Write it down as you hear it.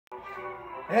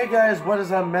Hey guys, what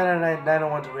is up?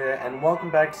 Meta901 here, and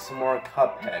welcome back to some more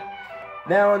Cuphead.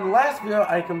 Now, in the last video,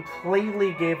 I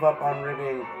completely gave up on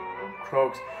reviewing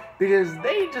Croaks because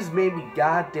they just made me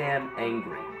goddamn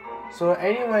angry. So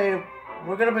anyway,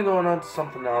 we're gonna be going on to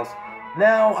something else.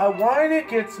 Now, I wanted to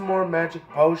get some more magic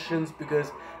potions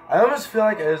because I almost feel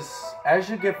like as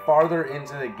you get farther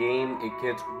into the game, it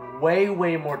gets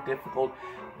way more difficult.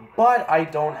 But I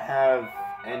don't have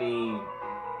any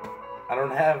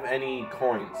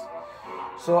coins.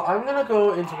 So I'm gonna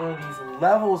go into one of these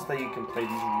levels that you can play,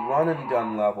 these run and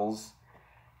gun levels,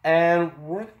 and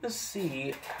we're gonna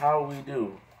see how we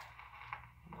do.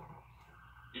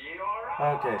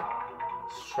 Okay,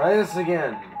 let's try this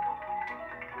again.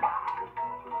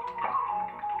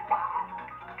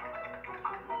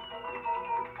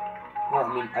 No,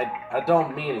 I mean, I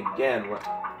don't mean again. I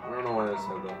don't know why I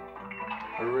said that.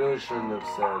 I really shouldn't have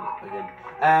said again.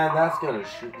 And that's gonna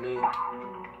shoot me.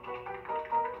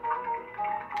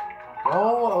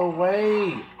 Go away,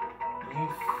 you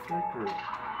fricker.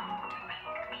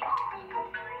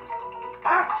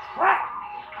 Ah, crap!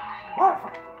 What?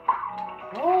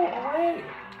 Go away.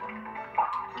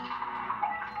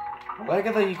 I like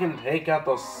it that you can take out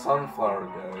those sunflower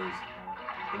guys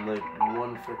in like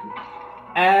one freaking.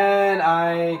 And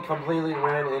I completely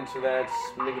ran into that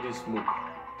smiggity smoop.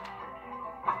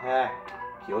 Aha,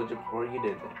 killed you before you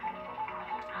did that.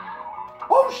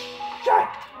 Oh shit!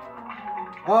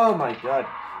 Oh my god.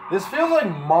 This feels like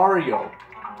Mario.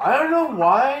 I don't know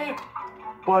why,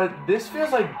 but this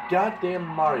feels like goddamn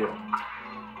Mario.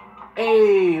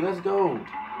 Hey, let's go.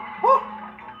 Oh!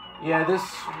 Yeah, this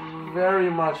very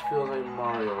much feels like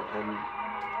Mario. And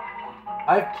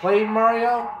I've played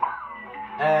Mario,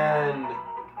 and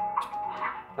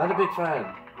not a big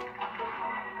fan.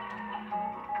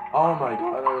 Oh my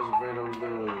god, I was afraid I was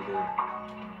gonna lose there.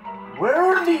 Where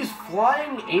are these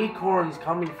flying acorns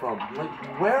coming from? Like,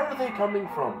 where are they coming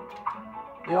from?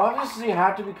 They obviously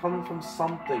have to be coming from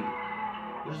something.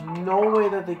 There's no way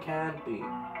that they can't be.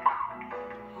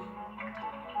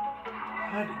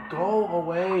 God, go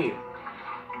away.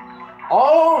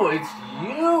 Oh, it's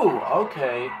you!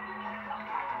 Okay.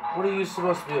 What are you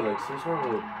supposed to be like? Some sort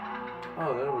of...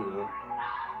 Oh, there we go.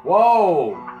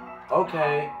 Whoa!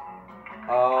 Okay.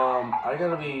 I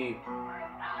gotta be...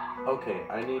 Okay,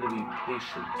 I need to be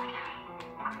patient.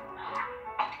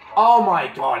 Oh my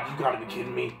god, you gotta be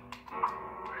kidding me.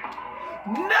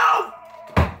 No!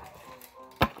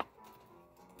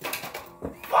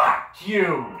 Fuck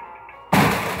you!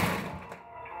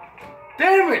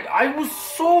 Damn it, I was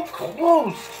so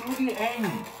close to the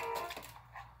end.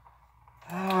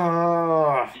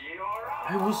 I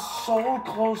was so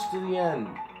close to the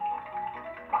end.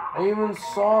 I even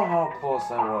saw how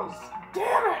close I was.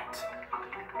 Damn it!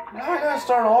 Now I gotta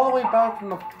start all the way back from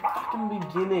the fucking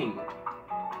beginning.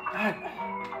 God.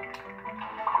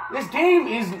 This game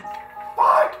is...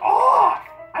 Fuck off!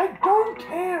 I don't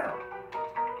care.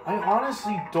 I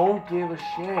honestly don't give a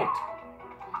shit.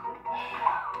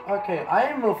 Okay, I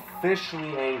am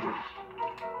officially angry.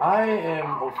 I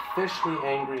am officially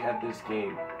angry at this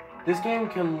game. This game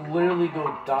can literally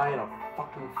go die in a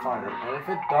fucking fire. And if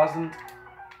it doesn't,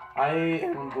 I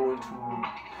am going to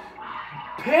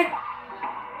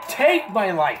take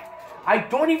my life. I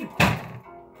don't even...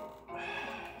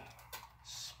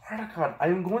 Swear to God, I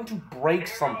am going to break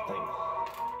something.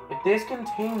 If this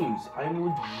continues, I am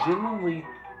legitimately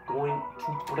going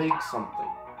to break something.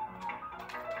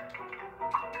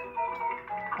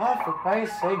 Oh, for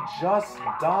Christ's sake, just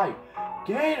die.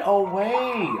 Get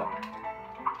away.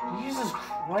 Jesus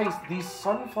Christ, these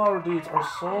sunflower dudes are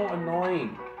so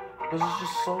annoying. There's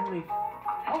just so many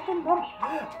fucking them.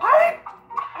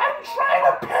 I'm trying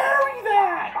to parry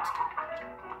that!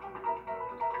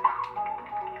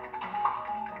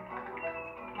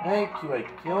 Thank you, I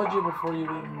killed you before you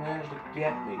even managed to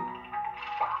get me.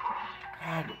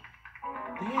 God,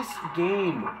 this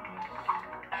game...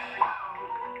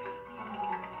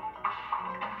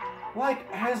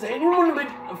 Like, has anyone been...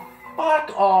 Fuck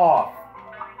off!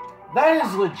 That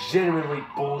is legitimately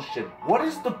bullshit. What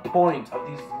is the point of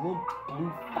these little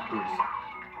blue fuckers?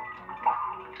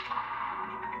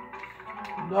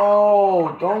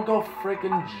 No, don't go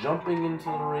frickin' jumping into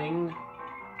the ring.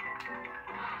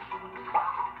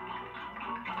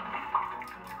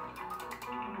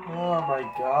 Oh my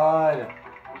god.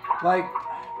 Like,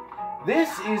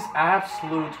 this is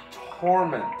absolute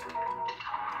torment.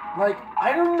 Like,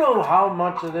 I don't know how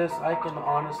much of this I can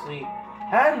honestly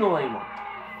handle anymore.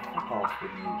 Fuck off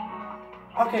with you.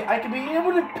 Okay, I can be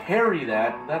able to parry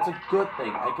that. That's a good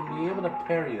thing. I can be able to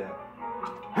parry that.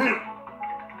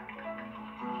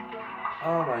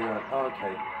 Oh my god,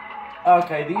 okay.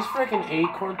 Okay, these freaking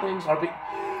acorn things are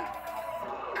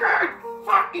God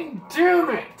fucking damn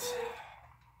it!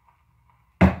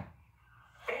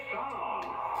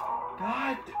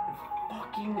 God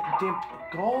fucking damn.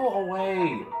 Go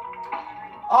away.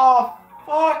 Oh,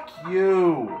 fuck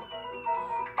you.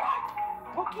 God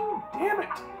fucking damn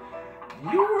it.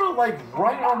 You were like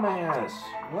right on my ass.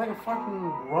 You're like a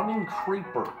fucking running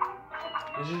creeper.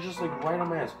 Because you're just like right on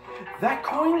my ass. That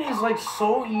coin is like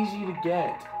so easy to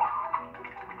get.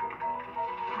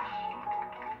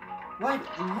 Like,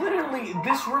 literally,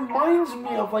 this reminds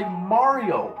me of, like,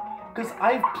 Mario. Because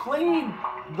I've played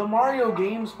the Mario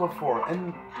games before,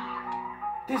 and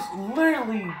this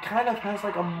literally kind of has,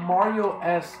 like, a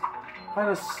Mario-esque kind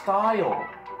of style.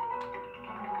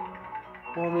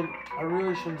 Well, I mean, I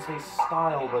really shouldn't say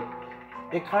style, but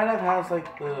it kind of has,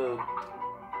 like, the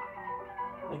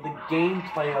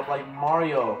gameplay of, like,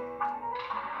 Mario.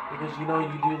 Because, you know,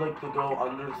 you do, like, the go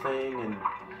under thing,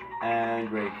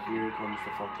 and right here comes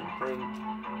the fucking thing.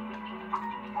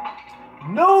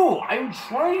 No! I'm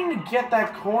trying to get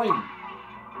that coin.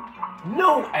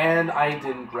 No! And I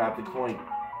didn't grab the coin.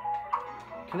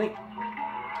 Can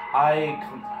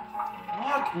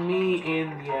fuck me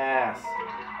in the ass.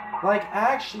 Like,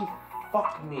 actually,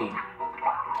 fuck me.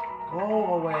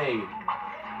 Go away.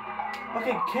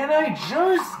 Okay, can I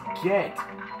just get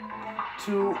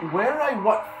to where I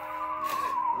want...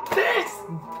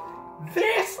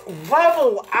 This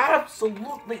level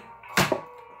absolutely...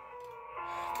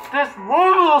 This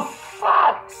level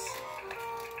sucks!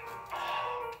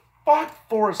 Fuck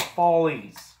Forest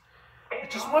Follies. I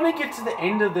just want to get to the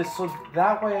end of this so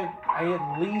that way I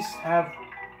at least have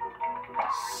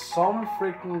some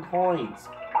freaking coins.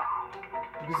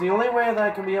 Because the only way that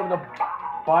I can be able to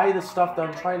buy the stuff that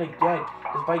I'm trying to get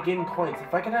is by getting coins.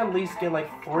 If I can at least get like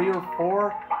 3 or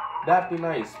 4, that'd be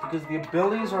nice. Because the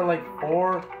abilities are like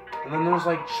 4, and then there's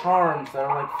like charms that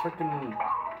are like freaking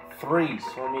 3.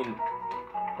 So I mean,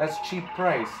 that's cheap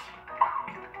price.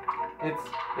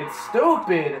 It's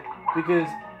stupid because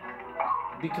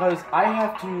I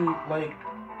have to like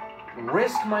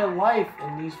risk my life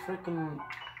in these freaking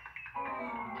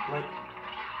like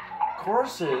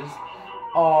courses.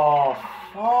 Oh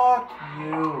fuck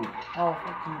you! Oh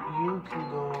fuck you! You can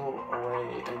go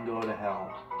away and go to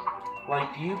hell.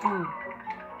 Like you can.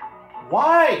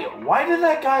 Why? Why did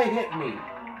that guy hit me?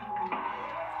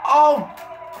 Oh!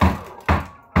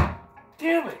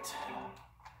 Damn it!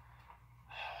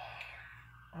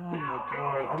 Oh my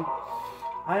god,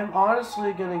 I'm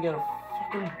honestly gonna get a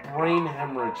fucking brain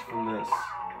hemorrhage from this.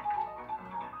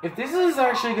 If this is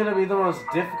actually gonna be the most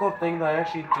difficult thing that I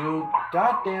actually do,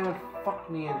 god damn it, fuck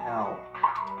me in hell.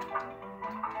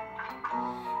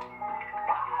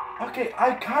 Okay,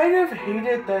 I kind of hate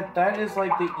it that that is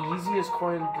like the easiest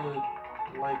coin to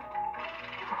like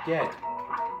get.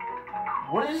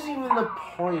 What is even the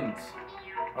point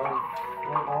of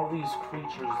like all these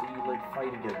creatures that you like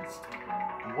fight against?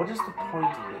 What is the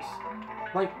point of this?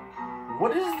 Like,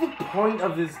 what is the point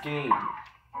of this game?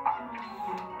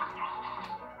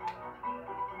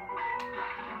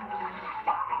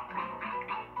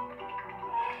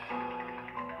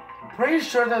 I'm pretty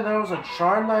sure that there was a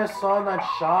charm that I saw in that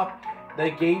shop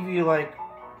that gave you like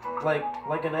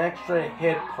an extra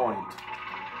hit point.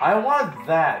 I want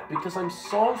that because I'm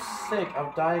so sick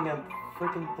of dying at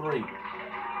freaking 3.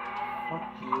 Fuck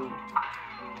you.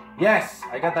 Yes,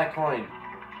 I got that coin.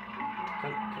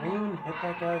 Can I even hit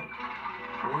that guy?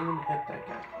 Can I even hit that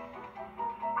guy?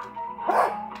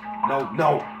 No,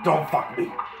 no, don't fuck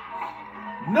me.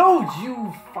 No,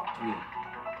 you fuck me.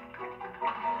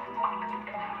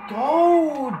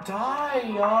 Go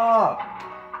die up.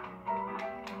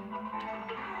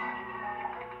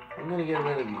 I'm gonna get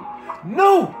rid of you.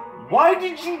 No! Why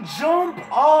did you jump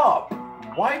up?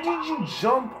 Why did you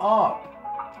jump up?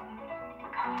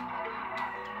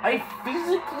 I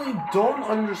physically don't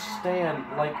understand,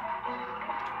 like,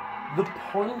 the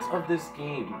point of this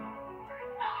game.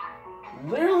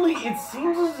 Literally, it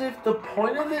seems as if the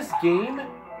point of this game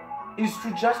is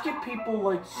to just get people,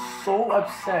 like, so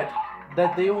upset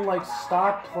that they will, like,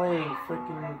 stop playing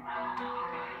freaking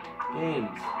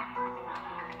games.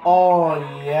 Oh,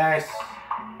 yes.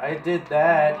 I did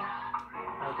that.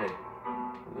 Okay.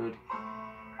 Good.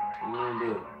 I'm gonna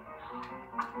do it.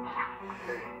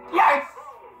 Yes!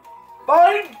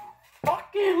 Fine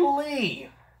fucking Lee!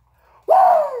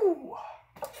 Woo!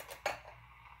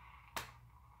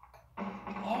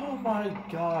 Oh my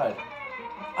god.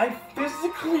 I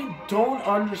physically don't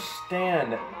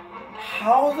understand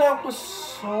how that was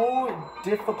so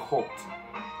difficult.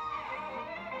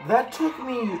 That took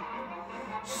me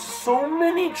so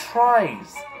many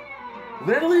tries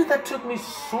Literally, that took me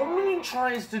so many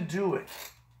tries to do it.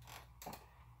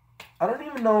 I don't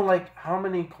even know, like, how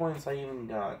many coins I even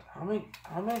got. How many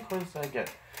coins did I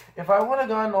get? If I would have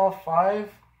gotten all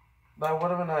 5, that would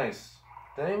have been nice.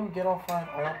 Did I even get all 5?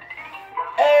 No.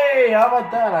 Hey, how about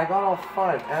that? I got all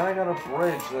 5, and I got a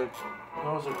bridge that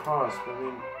goes across. I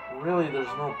mean, really,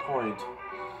 there's no point.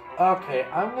 Okay,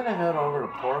 I'm gonna head over to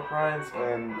Pork Rinds,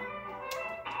 and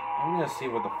I'm gonna see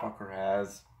what the fucker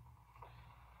has.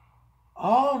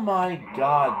 Oh my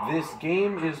god, this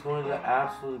game is going to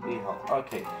absolutely be hell.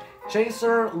 Okay,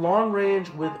 Chaser, long range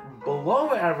with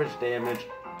below average damage,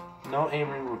 no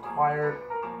aiming required.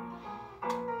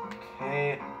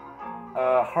 Okay,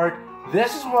 Heart,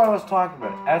 this is what I was talking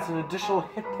about. Adds an additional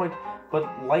hit point, but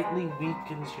lightly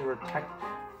weakens your attack.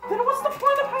 Then what's the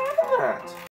point of having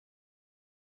that?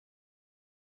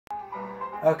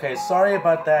 Okay, sorry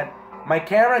about that. My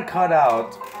camera cut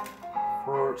out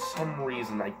for some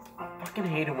reason. I fucking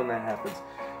hate it when that happens.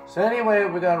 So anyway,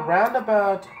 we got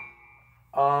Roundabout,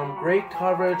 great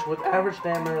coverage with average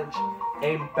damage,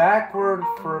 aim backward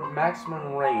for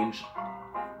maximum range,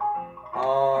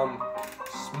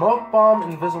 Smoke Bomb,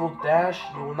 invisible dash,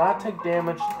 you will not take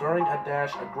damage during a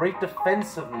dash, a great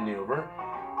defensive maneuver,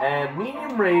 and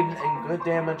medium range and good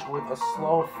damage with a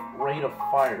slow rate of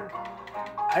fire.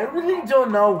 I really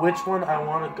don't know which one I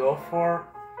want to go for,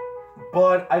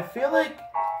 but I feel like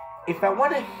if I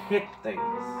want to hit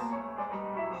things,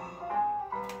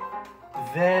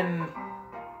 then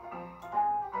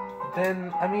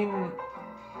I mean,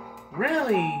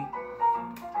 really,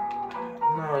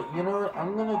 no, you know what,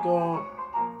 I'm gonna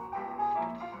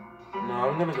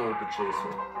go with the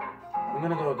Chaser. I'm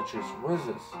gonna go with the Chaser. What is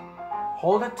this?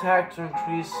 Hold attack to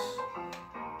increase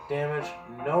damage,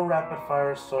 no rapid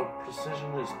fire, so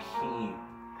precision is key.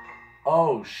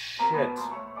 Oh shit.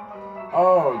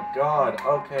 Oh god,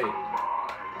 okay.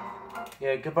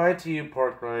 Yeah, goodbye to you,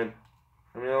 Pork Rind.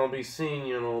 I mean, I'll be seeing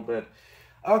you in a little bit.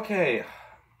 Okay.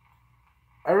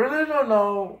 I really don't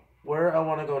know where I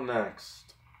want to go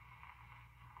next.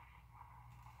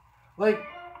 Like,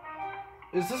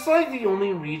 is this like the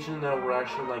only region that we're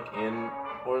actually like in?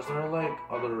 Or is there like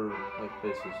other like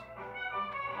places?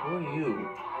 Who are you?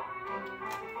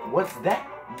 What's that?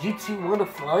 You two want to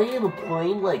fly in a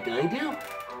plane like I do?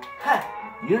 Ha!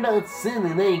 You're not sitting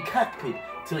in any cockpit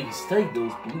till you study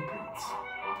those blueprints.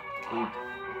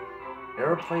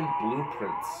 Airplane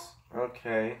blueprints.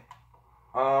 Okay.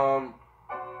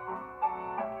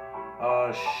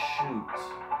 Shoot.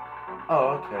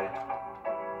 Oh, okay.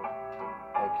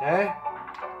 Okay.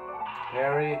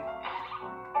 Parry.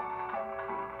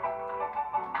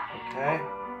 Okay.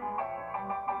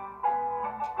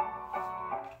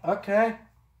 Okay.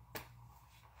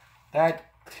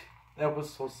 That was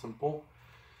so simple.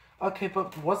 Okay,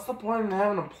 but what's the point in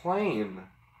having a plane?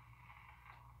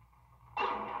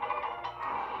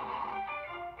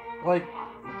 Like,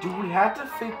 do we have to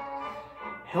fit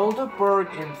Hildeberg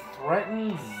and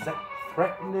threaten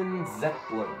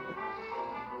Zeppelin?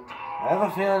 I have a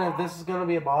feeling if this is gonna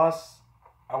be a boss,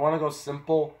 I want to go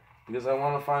simple because I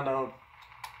want to find out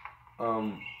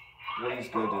what he's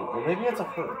gonna do. Or maybe it's a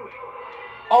her.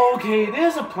 Oh, okay, it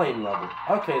is a plane level.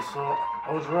 Okay, so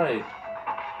I was right.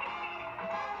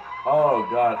 Oh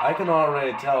god, I can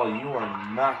already tell you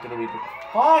are not gonna be.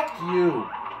 Fuck you!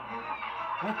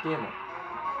 God damn it.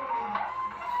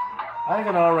 I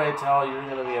can already tell you're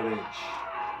gonna be a bitch.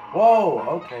 Whoa,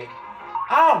 okay.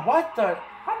 Ah, what the?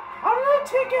 How did I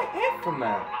take a hit from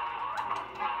that?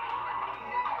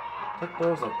 Pick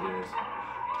those up, please.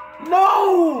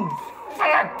 No!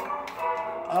 Fuck!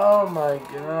 Oh my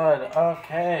god,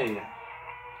 okay.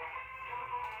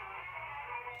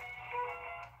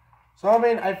 So, I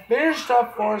mean, I finished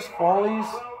up Forest Follies.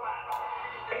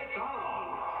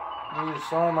 You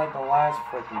saw in like the last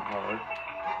freaking part.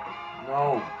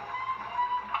 No.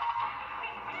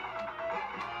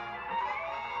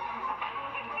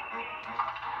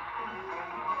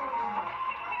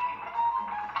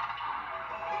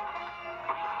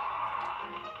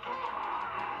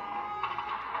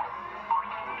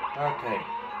 Okay.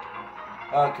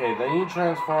 Okay, then you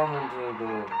transform into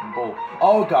the bull.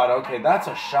 Oh god, okay, that's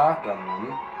a shotgun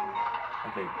one.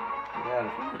 Okay, get out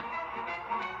of here.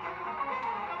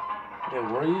 Okay,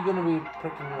 where are you gonna be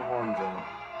pricking your horns at?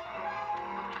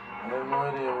 I have no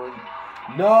idea where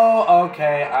you... No,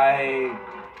 okay,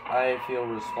 I feel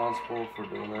responsible for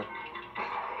doing that.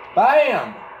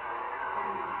 BAM!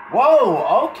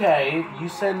 Whoa, okay, you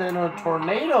send in a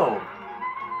tornado.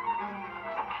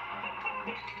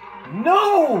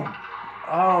 No!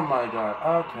 Oh my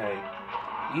god, okay.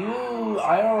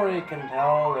 I already can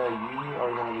tell that you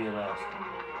are gonna be the best.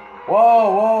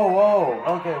 Whoa, whoa, whoa.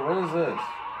 Okay, what is this?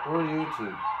 Who are you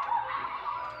two?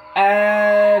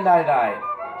 And I died.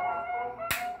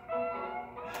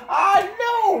 Ah,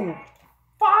 no!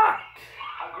 Fuck!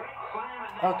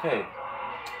 Okay.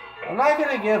 I'm not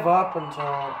gonna give up until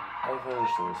I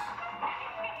finish this.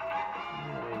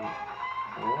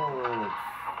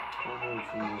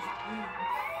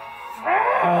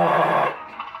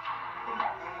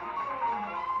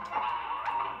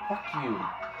 Fuck you.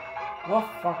 Go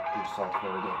fuck yourself,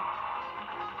 Lady.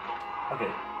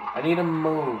 Okay, I need to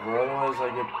move, or otherwise I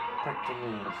get pricked in the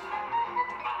knees.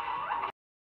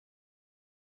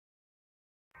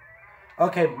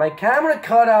 Okay, my camera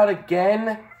cut out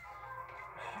again.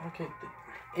 Okay,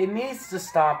 it needs to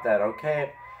stop that,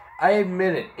 okay? I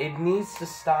admit it. It needs to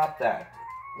stop that.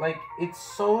 Like, it's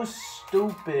so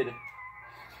stupid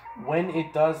when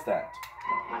it does that.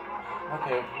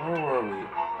 Okay, where were we?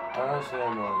 Honestly, I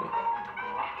have no idea.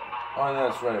 Oh,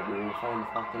 that's right. We were fighting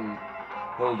fucking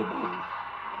Hildebrand.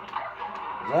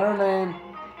 Is that her name?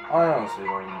 I honestly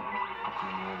don't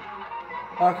fucking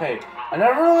know. Okay, I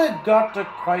never really got to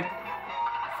quite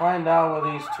find out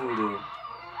what these two do.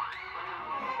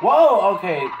 Whoa,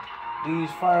 okay.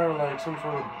 These fire like some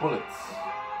sort of bullets.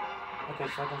 Okay,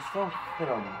 so I can still hit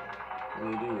them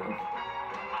when you do that.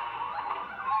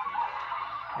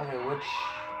 Okay, which...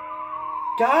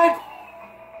 God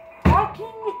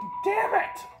fucking damn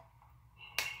it!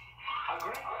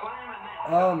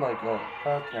 Oh my god.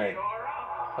 Okay.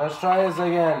 Let's try this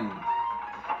again.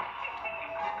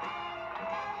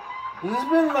 This has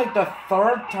been like the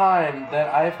third time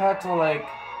that I've had to like...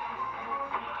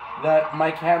 that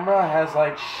my camera has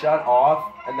like shut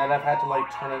off and then I've had to like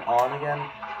turn it on again.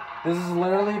 This has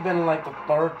literally been like the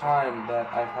third time that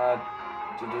I've had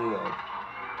to do that.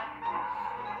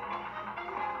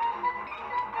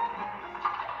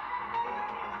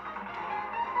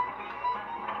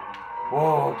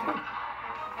 Whoa, okay.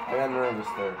 I got nervous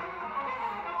there.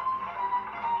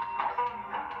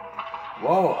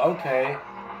 Whoa, okay.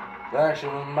 That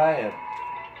actually wasn't bad.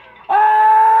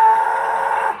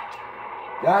 Ah!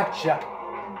 Gotcha.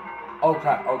 Oh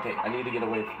crap, okay, I need to get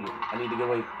away from you. I need to get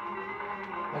away.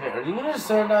 Okay, are you gonna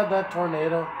send out that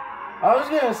tornado? I was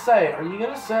gonna say, are you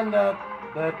gonna send out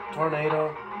that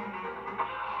tornado?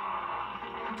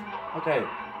 Okay,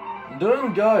 I'm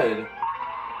doing good.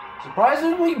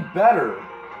 Surprisingly better.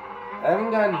 I haven't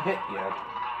gotten hit yet.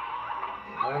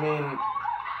 I mean...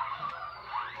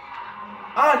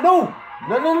 Ah, no!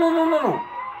 No, no, no, no, no, no!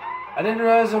 I didn't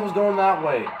realize it was going that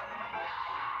way.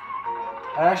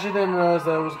 I actually didn't realize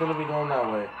that it was going to be going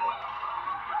that way.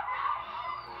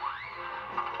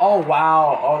 Oh,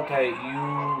 wow. Okay,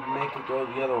 you make it go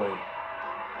the other way.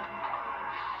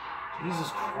 Jesus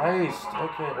Christ.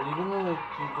 Okay, are you going to, like,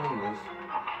 keep doing this?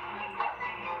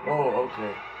 Oh,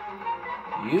 okay.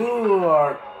 You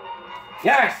are...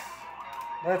 Yes!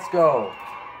 Let's go.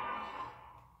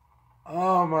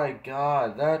 Oh, my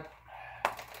God. That...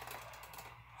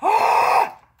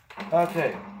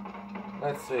 Okay.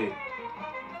 Let's see.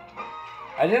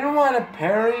 I didn't want to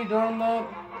parry during that.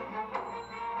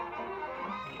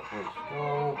 Let's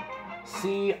go.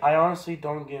 See, I honestly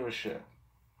don't give a shit.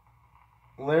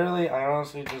 Literally, I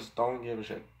honestly just don't give a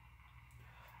shit.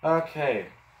 Okay.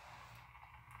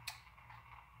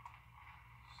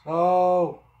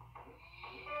 So...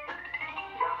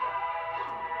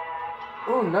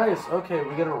 Oh, nice. Okay,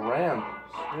 we get a ramp.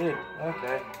 Sweet.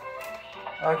 Okay.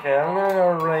 Okay, I'm gonna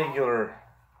go regular.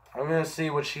 I'm gonna see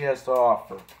what she has to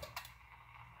offer.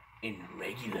 In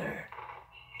regular.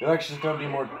 I feel like she's gonna be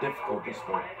more difficult this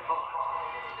way.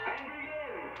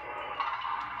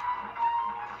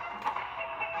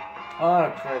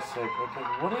 Oh, Christ's sake. Okay,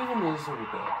 what even is it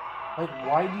with that? Like,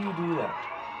 why do you do that?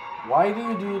 Why do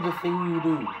you do the thing you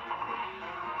do?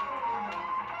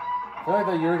 I feel like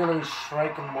that you're gonna be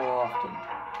striking more often.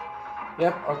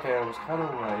 Yep, okay, I was kind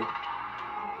of right.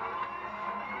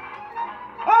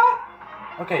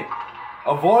 Ah! Okay,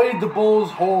 avoid the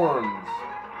bull's horns.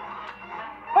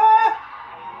 Ah!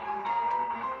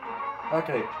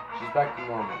 Okay, she's back to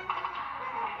normal.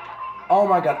 Oh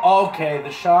my god, okay, the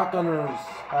shotgunners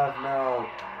have now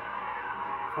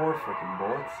 4 freaking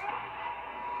bullets.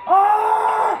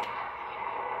 Ah!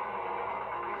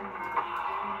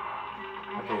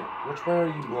 Okay, which way are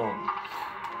you going?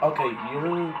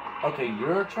 Okay,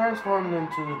 you're transforming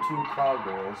into the 2 cloud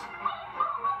girls.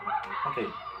 Okay,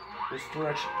 this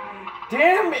direction.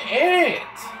 Damn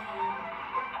it!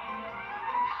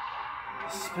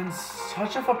 This has been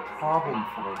such of a problem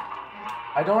for me.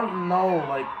 I don't know,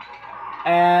 like...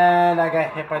 And I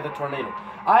got hit by the tornado.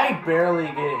 I barely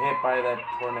get hit by that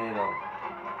tornado.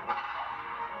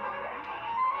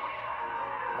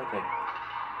 Okay.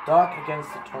 duck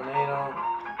against the tornado.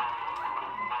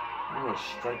 I'm gonna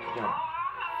strike again.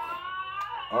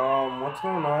 What's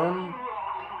going on?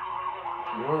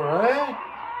 You alright?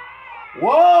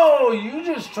 Whoa! You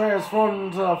just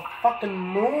transformed into a fucking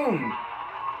moon.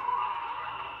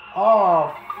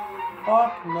 Oh,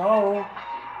 fuck no.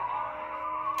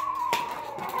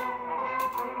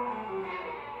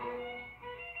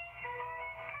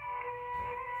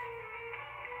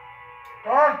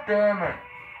 God damn it.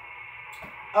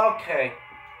 Okay.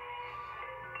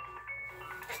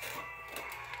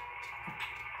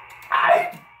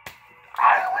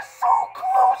 I was so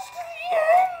close to the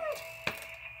end.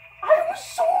 I was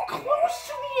so close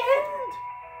to the end.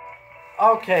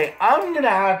 Okay, I'm gonna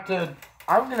have to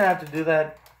do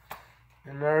that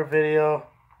in another video.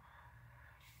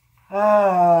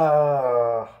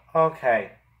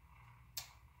 Okay.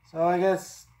 So I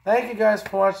guess thank you guys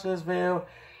for watching this video.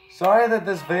 Sorry that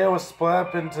this video was split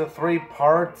up into 3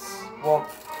 parts. Well,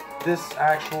 this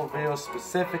actual video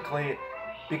specifically,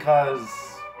 because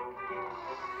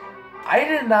I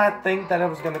did not think that it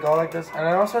was going to go like this, and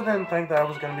I also didn't think that I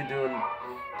was going to be doing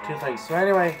 2 things. So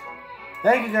anyway,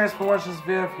 thank you guys for watching this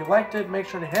video. If you liked it, make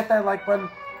sure to hit that like button,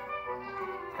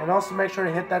 and also make sure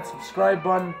to hit that subscribe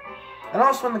button. And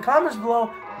also in the comments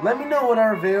below, let me know what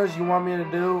other videos you want me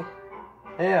to do.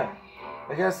 And yeah,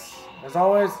 I guess, as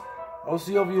always, I'll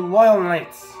see all of you loyal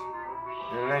knights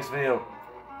in the next video.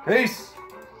 Peace!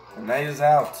 The night is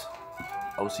out.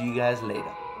 I'll see you guys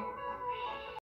later.